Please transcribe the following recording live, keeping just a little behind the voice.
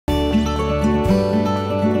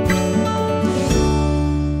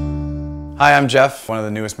Hi, I'm Jeff, one of the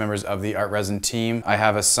newest members of the ArtResin team. I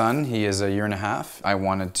have a son, he is 1.5 years. I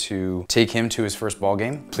wanted to take him to his first ball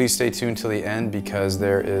game. Please stay tuned till the end because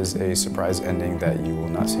there is a surprise ending that you will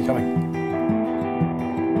not see coming.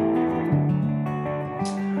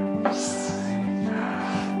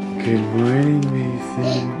 Good morning,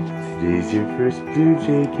 Mason. Today's your first Blue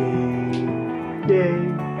Jay game. Yay!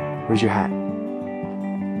 Where's your hat?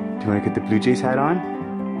 Do you want to get the Blue Jays hat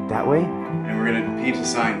on? That way? And we're gonna paint a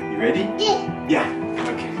sign. You ready? Yeah. Yeah.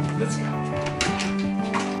 Okay, let's go.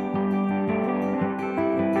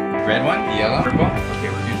 Red one, yellow, purple. Okay,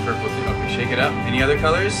 we're doing purple too. Okay, shake it up. Any other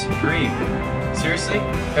colors? Green. Seriously?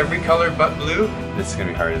 Every color but blue? This is gonna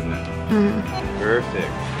be hard, isn't it? Mm-hmm.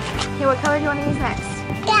 Perfect. Okay, what color do you want to use next?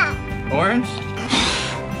 Yeah. Orange?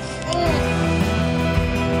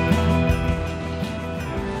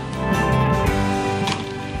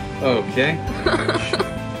 Okay.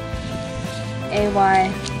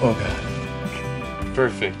 A-Y. Oh god.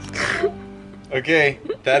 Perfect. Okay,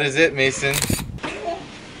 that is it, Mason.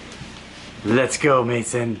 Let's go,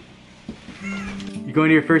 Mason. You going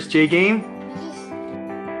to your first Jay game?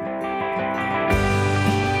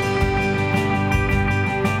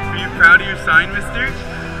 Are you proud of your sign, mister?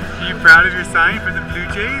 Are you proud of your sign for the Blue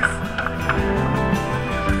Jays?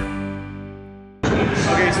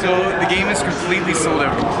 Okay, so the game is completely sold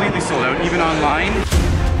out, even online.